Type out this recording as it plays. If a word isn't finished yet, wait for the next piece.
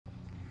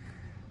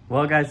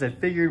Well guys, I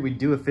figured we'd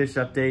do a fish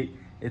update.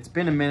 It's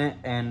been a minute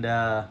and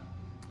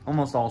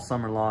almost all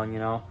summer long, you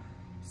know,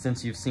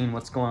 since you've seen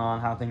what's going on,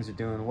 how things are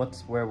doing,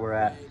 where we're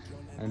at.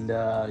 And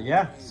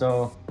yeah,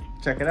 so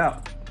check it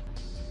out.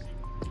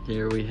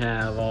 Here we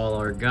have all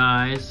our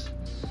guys.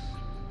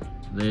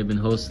 They've been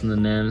hosting the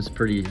NEMs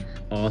pretty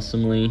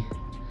awesomely.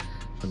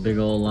 A big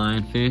old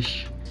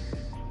lionfish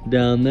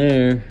down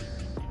there.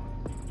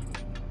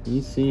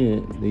 You see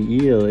it, the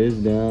eel is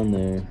down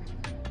there.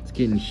 It's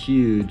getting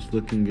huge,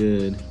 looking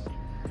good.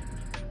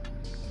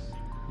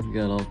 We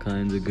got all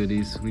kinds of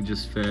goodies we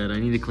just fed. I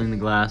need to clean the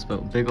glass,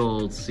 but big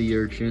old sea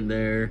urchin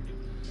there.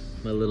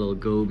 My little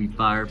goby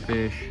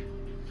firefish.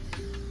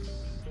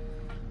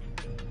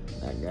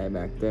 That guy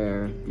back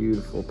there,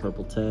 beautiful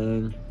purple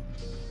tang.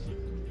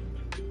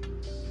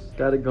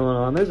 Got it going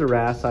on. There's a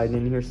wrasse hiding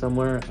in here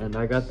somewhere, and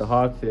I got the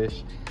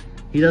hogfish.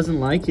 He doesn't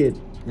like it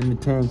in the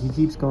tank. He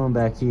keeps going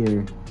back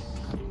here.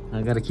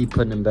 I gotta keep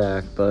putting him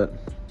back, but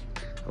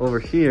over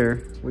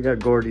here, we got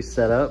Gordy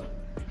set up.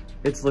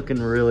 It's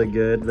looking really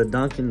good. The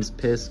Duncan's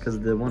pissed because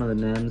one of the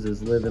NEMs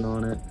is living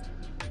on it.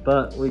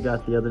 But we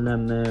got the other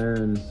NEM there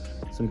and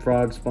some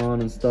frog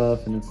spawn and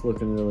stuff, and it's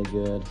looking really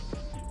good.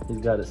 He's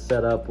got it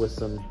set up with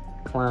some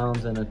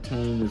clowns and a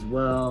tame as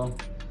well.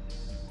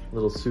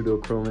 Little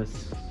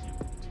pseudochromis.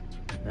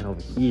 And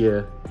over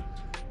here,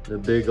 the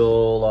big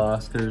old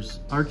Oscars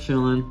are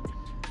chilling.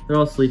 They're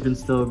all sleeping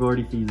still.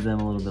 Gordy feeds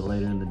them a little bit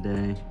later in the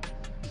day.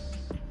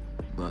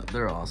 But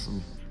they're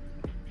awesome.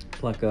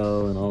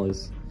 Pleco and all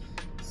his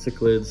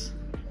cichlids,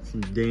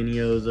 some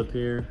Danios up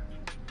here.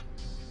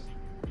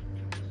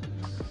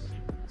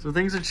 So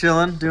things are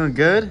chilling, doing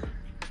good.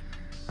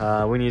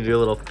 We need to do a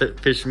little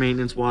fish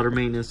maintenance, water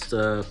maintenance,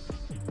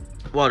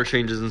 water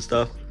changes and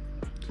stuff.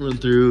 Run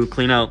through,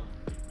 clean out.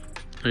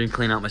 I need to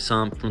clean out my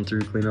sump, run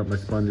through, clean out my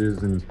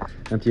sponges, and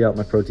empty out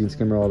my protein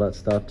skimmer, all that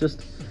stuff.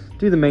 Just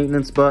do the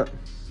maintenance, but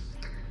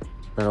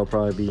that'll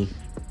probably be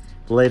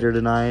later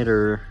tonight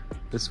or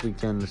this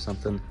weekend or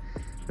something.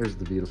 There's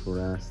the beautiful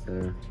wrasse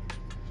there.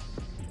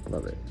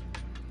 Love it.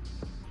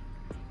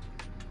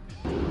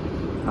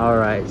 All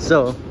right,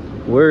 so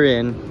we're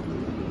in,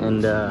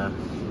 and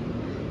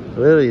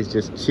Lily's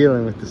just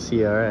chilling with the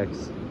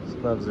CRX. She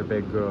loves her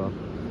big girl.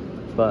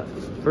 But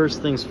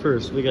first things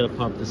first, we gotta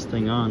pop this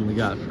thing on. We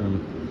got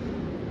from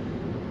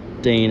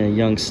Dana,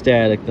 Young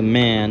Static, the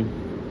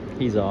man.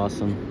 He's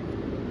awesome.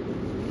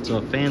 So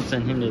a fan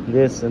sent him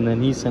this, and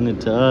then he sent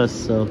it to us.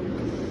 So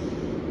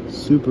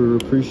super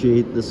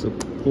appreciate the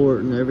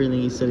support and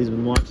everything. He said he's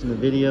been watching the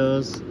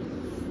videos.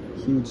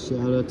 Huge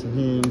shout out to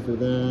him for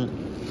that.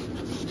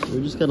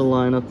 We just gotta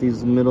line up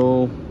these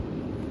middle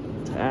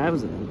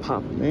tabs and then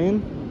pop them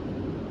in,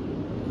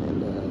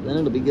 and then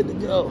it'll be good to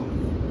go.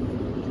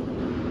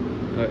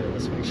 All right,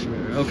 let's make sure.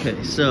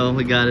 Okay, so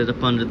we got it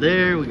up under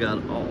there. We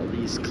got all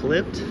these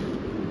clipped.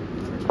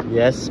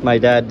 Yes, my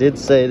dad did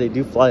say they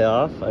do fly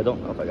off. I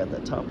don't know if I got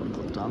that top one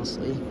clipped,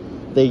 honestly.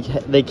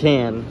 They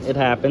can, it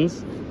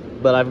happens.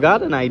 But I've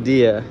got an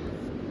idea.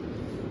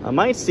 I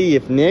might see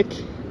if Nick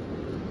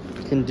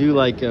can do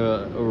like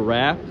a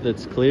wrap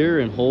that's clear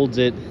and holds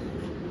it,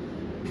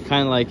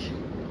 kind of like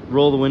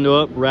roll the window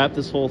up, wrap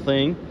this whole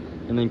thing,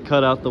 and then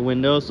cut out the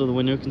window so the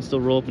window can still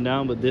roll up and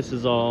down, but this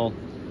is all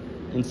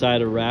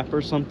inside a wrap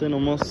or something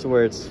almost, so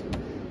where it's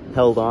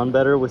held on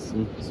better with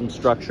some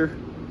structure.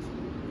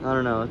 I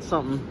don't know, it's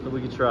something that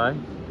we could try.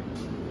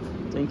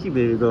 Thank you,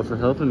 baby girl, for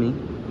helping me.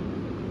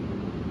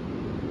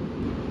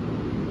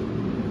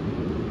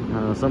 I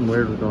don't know, something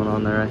weird was going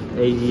on there.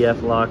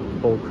 AEF lock,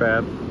 bull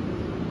crap.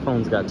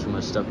 Phone's got too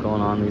much stuff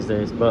going on these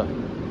days, but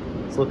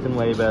it's looking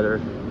way better.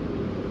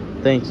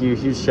 Thank you,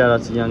 huge shout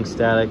out to Young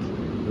Static,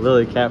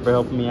 Lily Cat for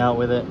helping me out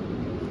with it.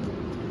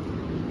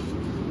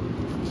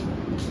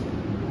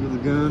 The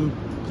gun,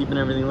 keeping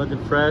everything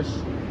looking fresh.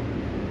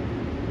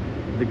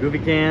 The Goofy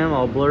cam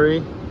all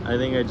blurry. I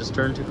think I just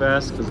turned too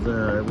fast because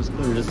it was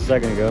clear just a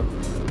second ago.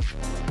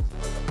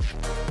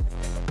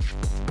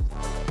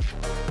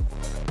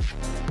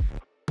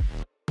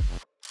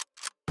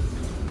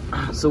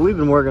 So we've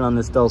been working on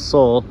this Del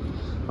Sol.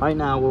 Right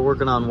now we're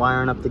working on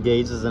wiring up the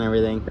gauges and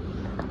everything,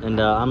 and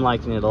I'm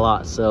liking it a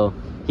lot. So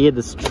he had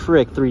this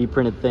trick 3D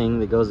printed thing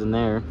that goes in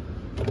there.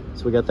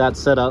 So we got that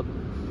set up,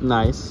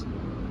 nice.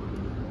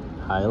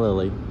 Hi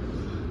Lily.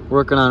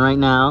 Working on right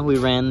now, we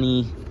ran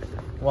the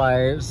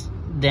wires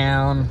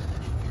down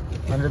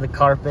under the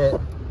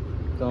carpet,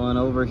 going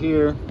over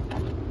here.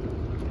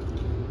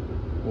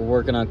 We're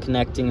working on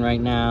connecting right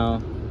now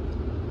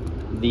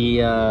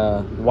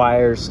the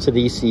wires to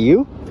the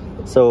ECU.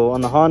 So on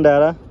the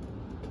Honda,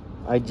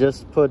 I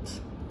just put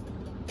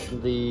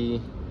the,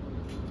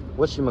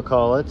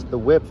 whatchamacallit, the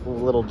whip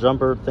little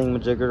jumper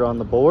thingamajigger on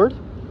the board.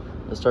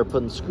 I start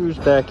putting screws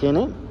back in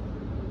it.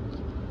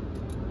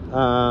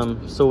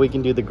 So we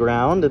can do the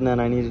ground, and then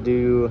I need to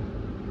do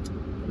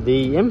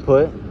the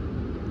input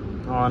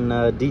on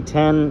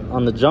D10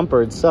 on the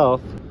jumper itself.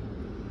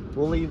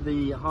 We'll leave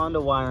the Honda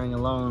wiring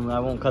alone. I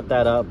won't cut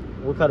that up.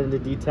 We'll cut into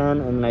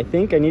D10, and I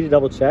think I need to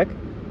double check.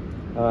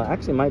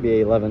 Actually, it might be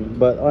A11,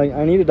 but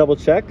I need to double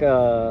check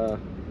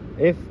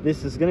if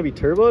this is going to be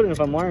turboed and if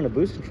I'm wiring a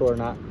boost control or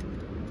not.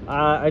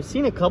 I've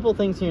seen a couple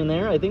things here and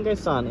there. I think I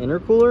saw an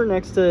intercooler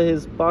next to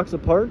his box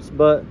of parts,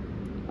 but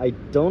I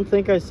don't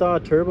think I saw a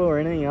turbo or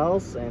anything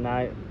else, and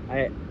I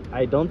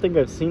don't think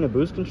I've seen a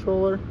boost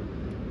controller.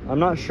 I'm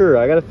not sure.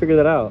 I got to figure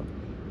that out.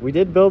 We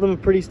did build him a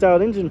pretty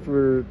stout engine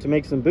to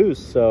make some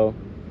boost, so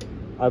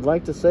I'd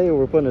like to say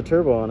we're putting a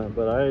turbo on it,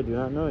 but I do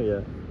not know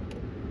yet.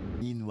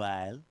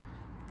 Meanwhile.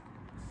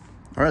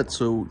 All right,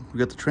 so we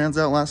got the trans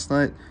out last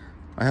night.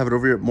 I have it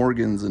over here at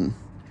Morgan's, and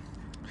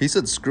he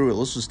said, screw it,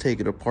 let's just take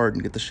it apart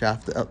and get the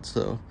shaft out,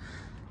 so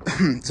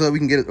so that we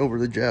can get it over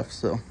to Jeff.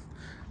 So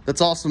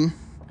that's awesome.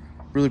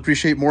 Really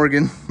appreciate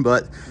Morgan,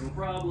 but no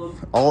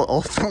problem.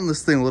 I'll film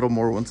this thing a little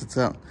more once it's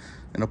out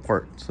and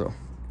apart. So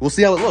we'll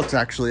see how it looks.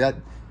 Actually,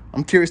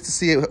 I'm curious to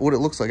see what it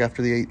looks like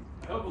after the 8.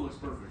 I hope it looks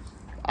perfect.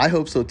 I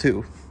hope so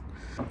too.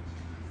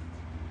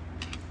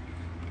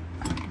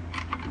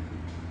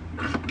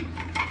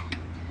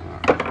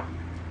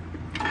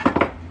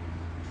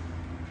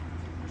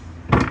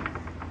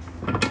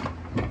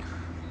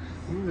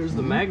 There's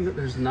the magnet.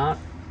 There's not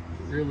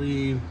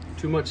really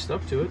too much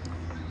stuff to it.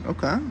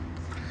 Okay. A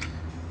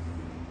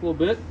little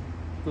bit.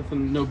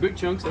 Nothing. No big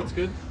chunks. That's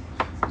good.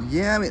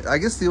 Yeah, I mean, I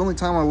guess the only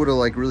time I would have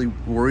like really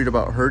worried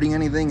about hurting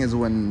anything is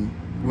when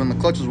the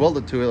clutch was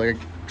welded to it. Like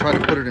I tried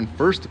to put it in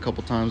first a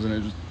couple times and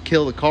it just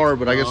killed the car.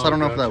 But I guess I don't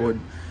know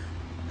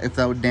if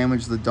that would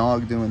damage the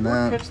dog doing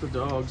that. Catch the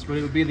dogs, but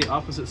it would be the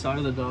opposite side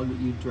of the dog that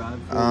you drive.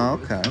 Oh,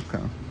 okay,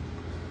 okay.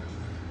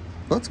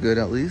 Well, that's good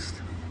at least.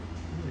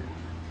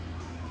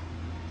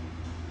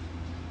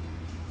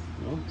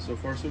 Well, so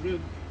far so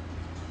good.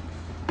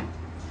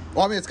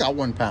 Well, I mean, it's got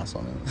 1 pass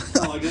on it.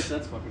 Oh, I guess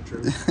that's fucking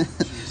true.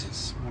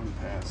 Jesus, 1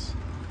 pass.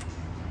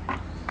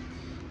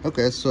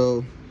 Okay,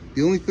 so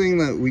the only thing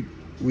that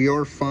we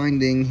are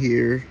finding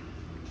here,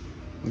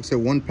 like I said,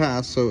 1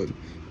 pass. So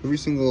every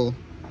single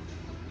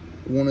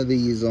one of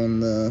these on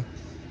the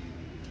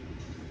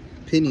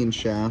pinion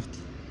shaft,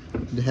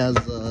 it has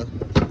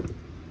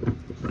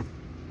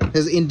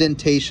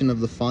indentation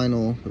of the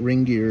final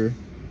ring gear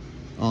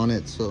on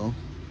it. So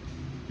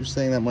you're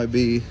saying that might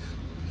be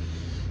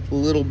a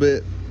little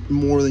bit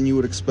more than you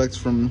would expect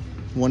from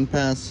 1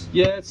 pass?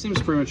 Yeah, it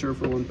seems premature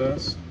for 1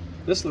 pass.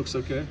 This looks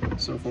okay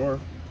so far.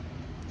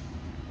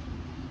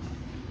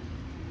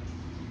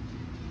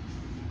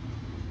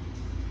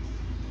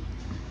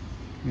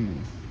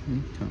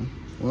 Okay.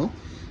 Well,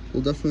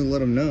 we'll definitely let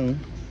them know.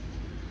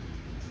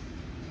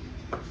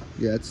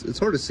 Yeah, it's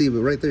hard to see, but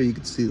right there you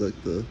can see like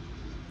the...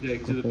 Yeah, you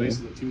can see the base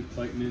of the tooth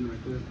biting in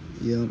right there.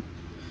 Yep.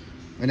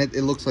 And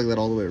it looks like that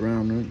all the way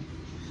around, right?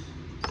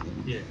 So,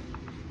 yeah.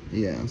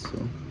 Yeah,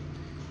 so...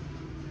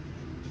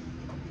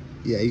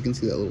 Yeah, you can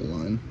see that little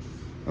line.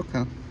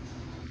 Okay.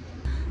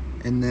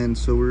 And then,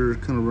 so we're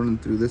kind of running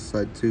through this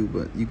side too,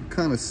 but you can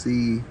kind of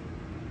see...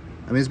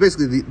 I mean, it's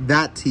basically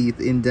that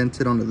teeth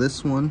indented onto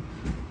this one.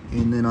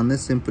 And then on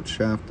this input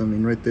shaft, I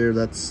mean, right there,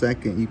 that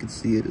second, you can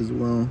see it as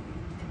well.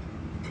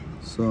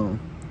 So...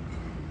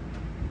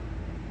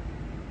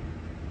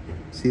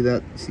 See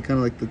that? See kind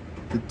of like the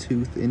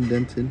tooth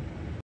indented?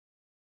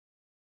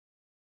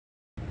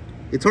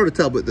 It's hard to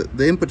tell, but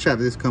the input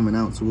shaft is coming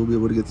out, so we'll be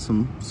able to get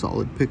some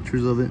solid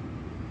pictures of it.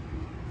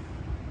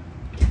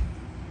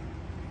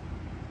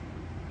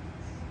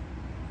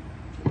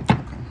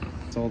 Okay.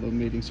 It's all the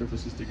mating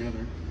surfaces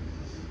together.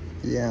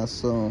 Yeah,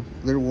 so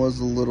there was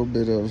a little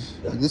bit of...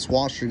 This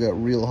washer got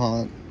real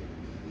hot.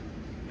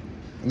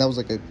 And that was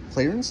like a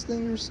clearance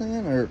thing you were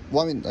saying? Or,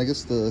 well, I mean, I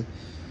guess the...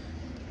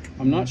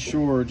 I'm not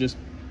sure, just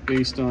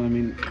based on, I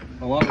mean,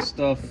 a lot of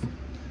stuff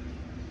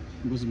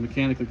was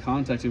mechanically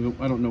contacted,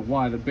 but I don't know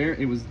why. The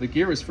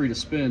gear was free to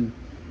spin.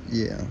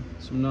 Yeah.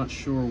 So I'm not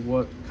sure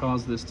what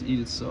caused this to eat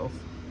itself.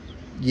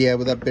 Yeah,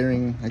 but that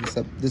bearing, I guess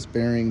this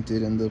bearing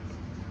did end up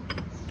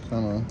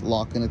kind of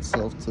locking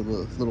itself to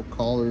the little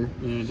collar.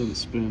 Yeah, it doesn't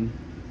spin.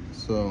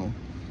 So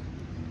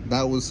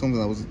that was something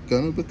that was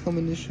gonna become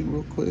an issue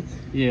real quick.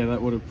 Yeah,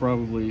 that would have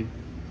probably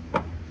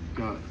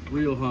got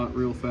real hot,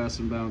 real fast,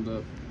 and bound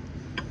up.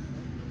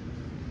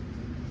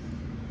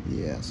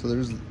 Yeah, so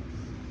there's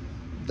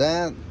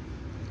that.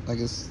 I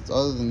guess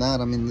other than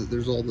that, I mean,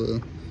 there's all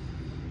the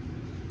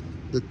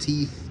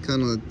teeth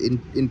kind of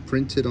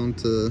imprinted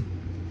onto,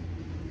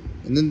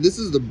 and then this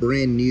is the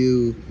brand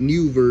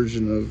new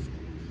version of,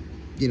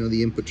 you know,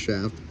 the input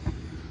shaft.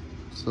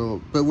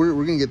 So, but we're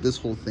gonna get this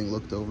whole thing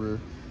looked over,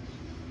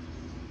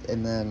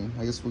 and then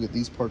I guess we'll get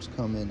these parts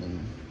come in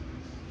and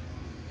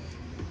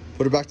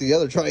put it back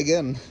together. Try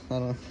again. I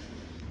don't know.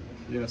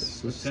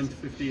 Yes, attempt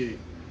 58.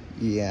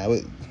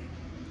 Yeah.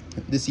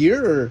 This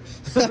year or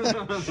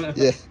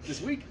yeah, this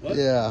week. What?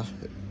 Yeah,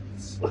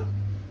 it's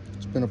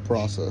been a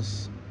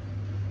process.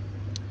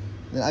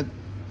 And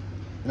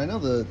I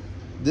know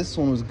this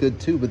one was good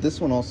too, but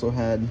this one also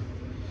had,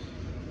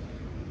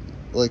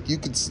 like, you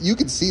could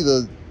see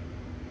the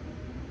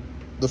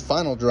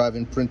final drive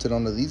imprinted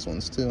onto these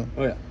ones too.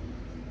 Oh yeah.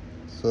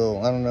 So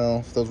I don't know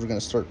if those were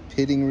gonna start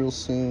pitting real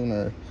soon,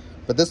 or,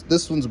 but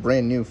this one's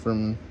brand new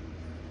from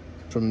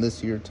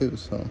this year too.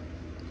 So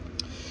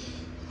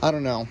I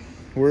don't know.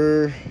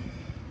 we're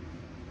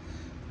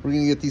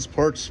gonna get these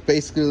parts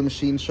basically to the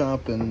machine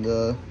shop and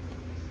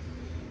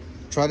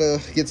try to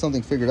get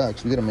something figured out,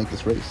 because we gotta make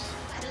this race.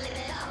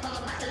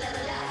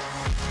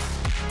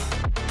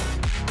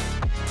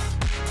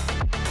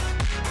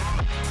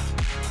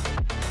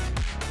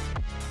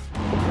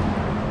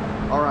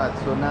 All right,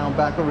 so now I'm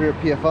back over here at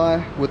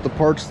PFI with the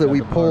parts that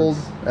we pulled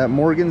at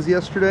Morgan's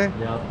yesterday.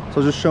 Yep.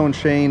 So just showing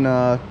Shane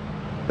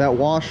that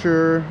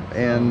washer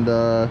and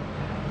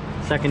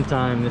second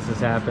time this has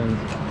happened.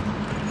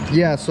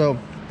 yeah, so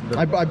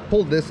I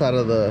pulled this out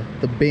of the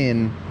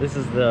bin. This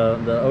is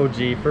the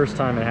OG first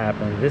time it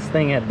happened. This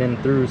thing had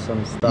been through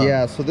some stuff.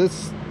 Yeah, so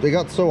they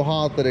got so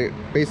hot that it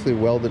basically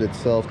welded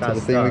itself to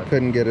the thing. We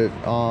couldn't get it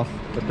off.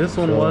 But this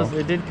one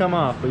it did come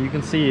off, but you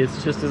can see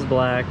it's just as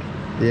black.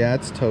 Yeah,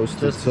 it's toasted.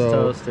 Just as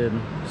toasted.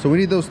 So we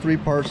need those 3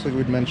 parts like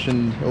we'd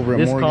mentioned over at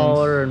This Morgan's.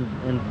 collar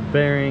and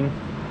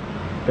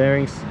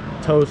bearings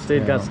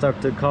toasted, got stuck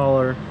to the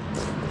collar.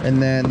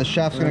 And then the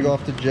shaft's gonna go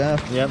off to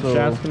Jeff. Yep, so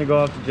shaft's gonna go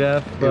off to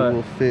Jeff, but it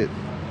will fit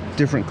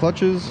different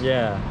clutches.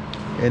 yeah,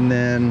 And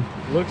then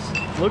looks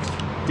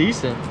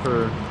decent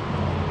for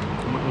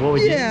what we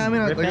did. yeah, I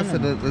mean, like I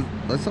said,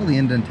 I saw the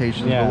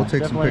indentations, but we'll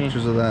take some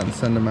pictures of that and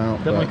send them out.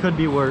 Definitely could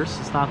be worse.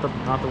 It's not the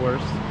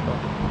worst. But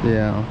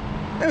yeah,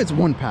 maybe it's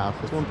one pass.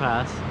 it's one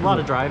pass. A lot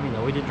of driving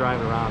though. We did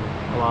drive around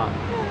a lot.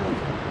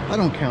 I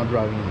don't count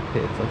driving in the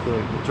pits. I feel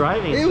like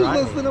Driving. it was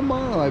less than a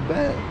mile. I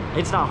bet.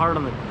 It's not hard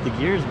on the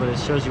gears, but it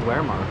shows you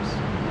wear marks.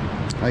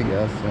 I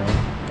guess. Yeah.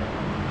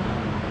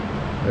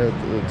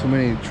 Too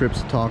many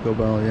trips to Taco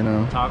Bell, you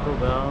know. Taco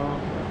Bell,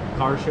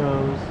 car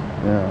shows,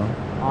 Yeah.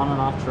 on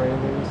and off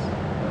trailers,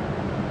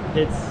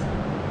 pits,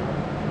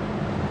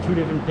 2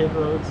 different pit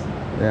roads.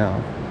 Yeah.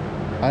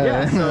 So I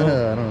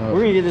don't know.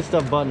 we're gonna get this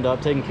stuff buttoned up,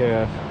 taken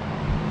care of.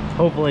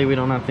 Hopefully we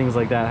don't have things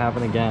like that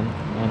happen again,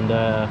 and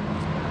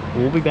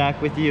we'll be back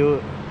with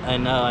you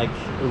in like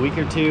a week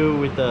or 2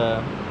 with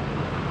a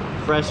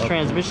fresh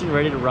transmission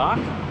ready to rock.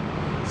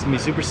 It's gonna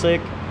be super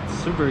sick.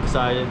 Super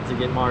excited to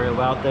get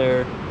Mario out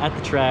there at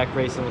the track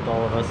racing with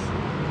all of us.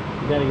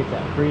 We gotta get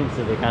that Freedom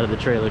Civic out of the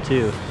trailer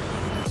too.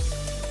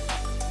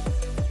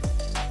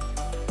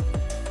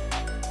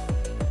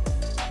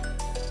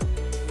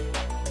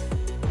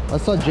 I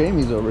saw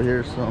Jamie's over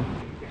here, so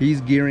he's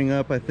gearing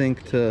up, I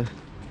think, to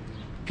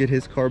get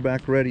his car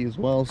back ready as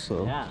well.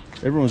 So yeah,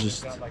 everyone's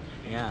just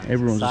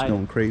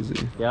going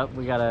crazy. Yep,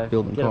 we gotta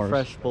building get cars. a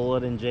fresh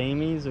bullet in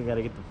Jamie's. We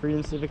gotta get the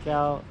Freedom Civic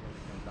out.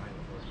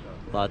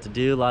 A lot to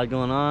do, a lot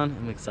going on.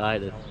 I'm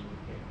excited.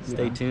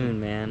 Stay tuned,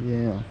 man.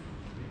 Yeah.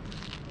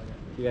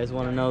 If you guys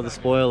want to know the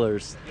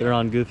spoilers, they're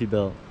on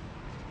GoofyBuilt.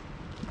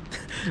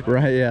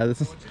 Right, yeah.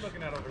 This is.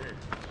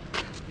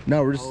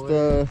 No, we're just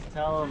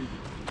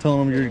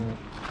telling them you're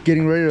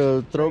getting ready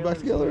to throw it back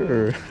together,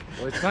 or?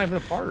 Well, it's not even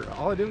a part.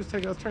 All I did was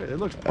take out the trailer. It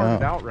looks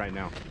parted out right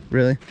now.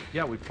 Really?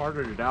 Yeah, we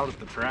parted it out at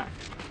the track.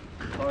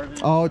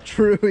 Oh,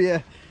 true, yeah.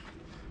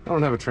 I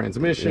don't have a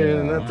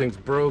transmission. That thing's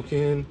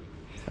broken.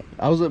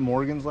 I was at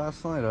Morgan's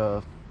last night.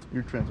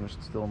 Your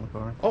transmission's still in the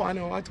car. Oh, I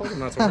know. I told him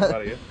not to worry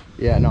about it.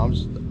 Yeah, no, I'm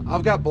just.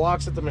 I've got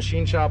blocks at the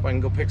machine shop. I can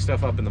go pick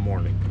stuff up in the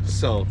morning.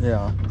 So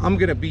Yeah. I'm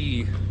gonna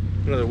be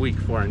another week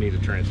before I need a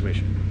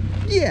transmission.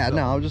 Yeah,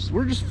 no,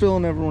 we're just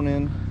filling everyone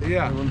in.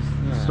 Yeah. Everyone's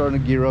starting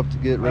to gear up to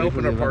get I ready.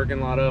 opened our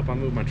parking lot up. I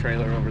moved my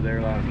trailer over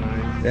there last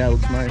night. Yeah, it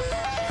looks nice.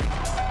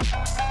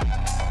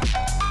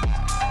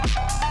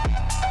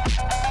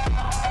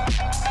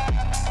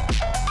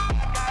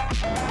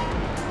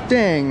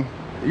 Dang,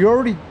 you're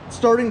already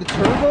starting to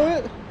turbo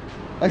it?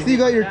 I see you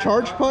got your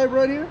charge pipe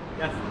right here?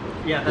 That's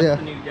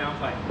the new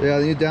downpipe. Yeah,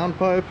 the new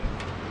downpipe.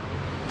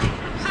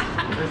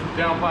 There's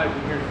the downpipe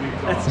and here's the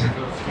exhaust.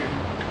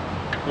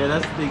 Yeah,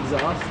 that's the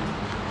exhaust.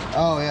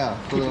 Oh, yeah.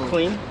 Keep it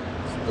clean.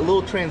 A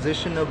little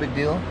transition, no big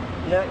deal.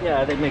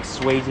 Yeah, they make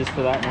swages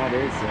for that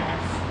nowadays.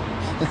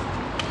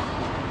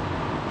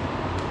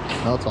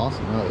 Oh, that's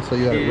awesome. Oh, so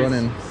you got it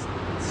running.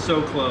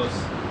 So close.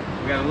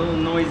 We got a little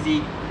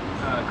noisy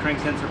crank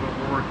sensor, but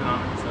we're working on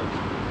it. So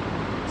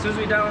as soon as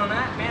we down on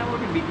that, man, we're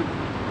gonna be good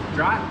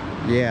drive.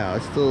 Yeah, I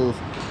still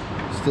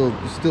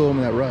owe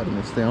me that ride in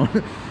this town.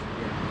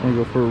 I'm gonna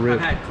go for a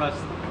rip. I've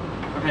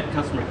had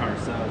customer cars,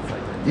 so it's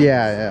like.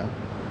 Yeah.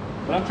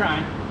 But I'm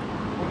trying.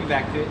 We'll be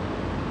back to it.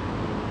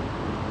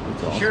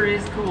 That's awesome. Sure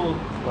is cool.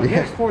 Well,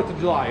 next 4th of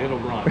July, it'll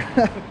run.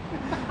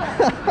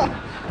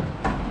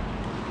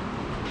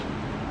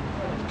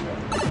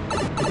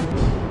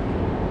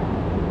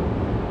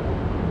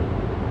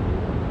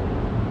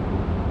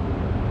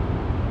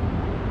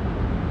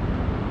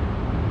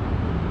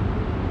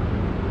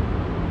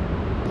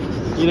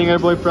 You think our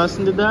boy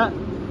Preston did that?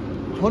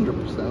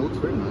 100%. It looks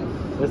very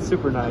nice. That's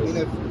super nice.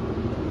 I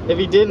mean, if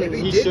he didn't,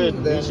 he he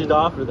didn't, should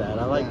offer that.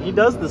 I like. He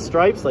does the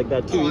stripes like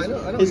that too. Oh, I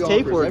know His he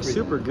tape offers works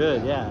everything. super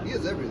good. Yeah. He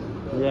has everything.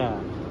 Yeah.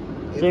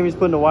 Jamie's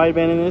putting a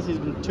wideband in this. He's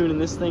been tuning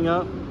this thing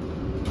up.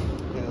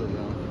 Hell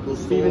yeah.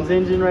 Steven's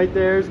engine right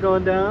there is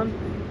going down.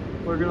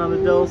 Working on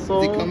the Del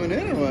Sol. Is he coming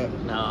in or what?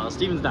 No,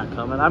 Steven's not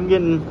coming.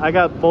 I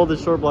got both the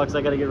short blocks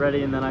I got to get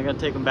ready, and then I got to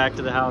take them back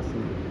to the house,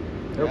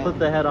 and he'll put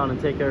the head on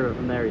and take care of it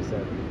from there, he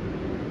said.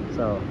 So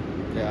So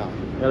Yeah.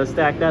 gotta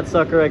stack that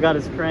sucker. I got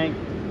his crank.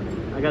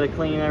 I gotta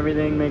clean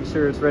everything, make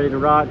sure it's ready to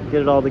rock,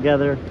 get it all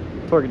together,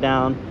 torque it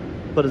down,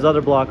 put his other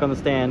block on the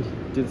stand,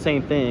 do the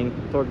same thing,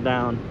 torque it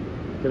down,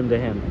 get him to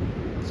him.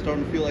 It's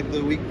starting to feel like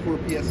the week before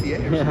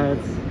PSEA or Yeah,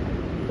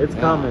 something. it's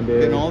coming,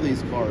 dude. In all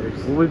these cars.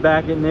 We'll be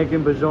back at Nick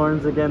and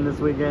Bjorne's again this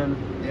weekend.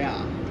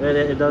 Yeah.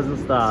 It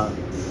doesn't stop.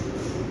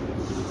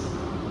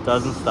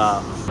 Doesn't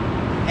stop.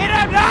 And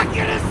I'm not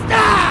gonna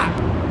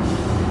stop!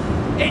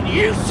 And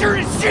you sure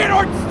as shit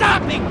aren't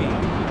stopping me!